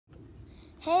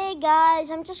Hey guys,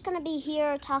 I'm just gonna be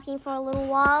here talking for a little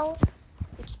while,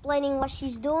 explaining what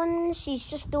she's doing. She's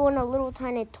just doing a little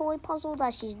tiny toy puzzle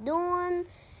that she's doing,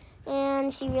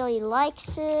 and she really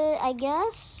likes it, I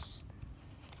guess.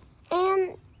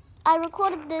 And I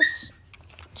recorded this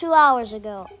 2 hours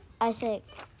ago, I think.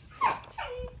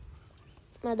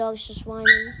 My dog's just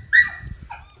whining.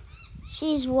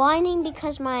 She's whining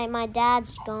because my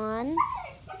dad's gone,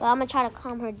 but I'm gonna try to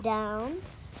calm her down.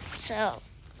 So,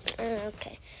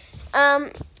 okay.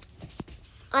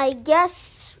 I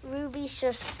guess Ruby's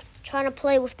just trying to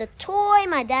play with the toy.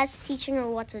 My dad's teaching her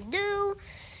what to do.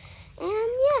 And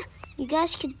yeah, you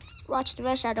guys could watch the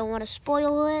rest. I don't want to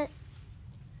spoil it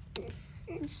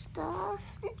and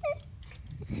stuff.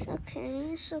 It's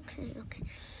okay.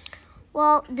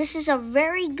 Well, this is a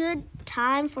very good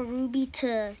time for Ruby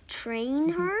to train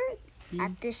her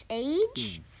at this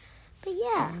age. But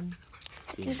yeah,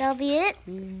 I think that'll be it.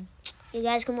 You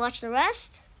guys can watch the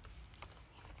rest.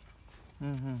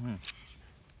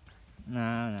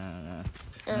 No.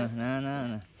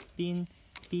 Spin.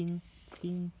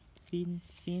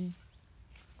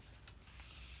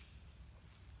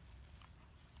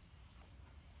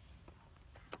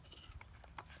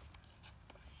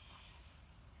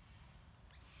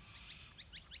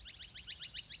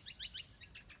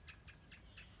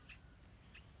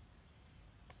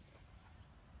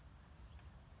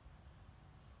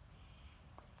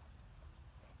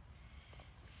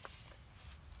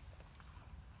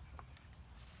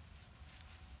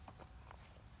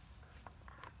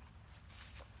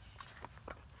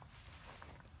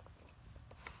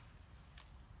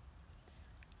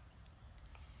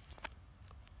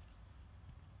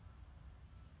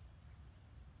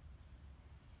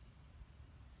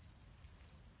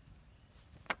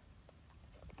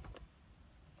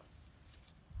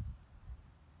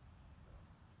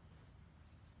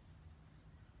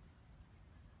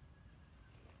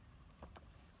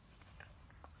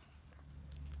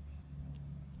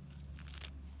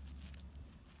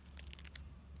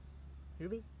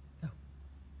 Ruby? No.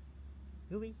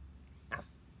 Ruby?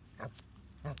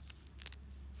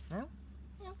 Ow.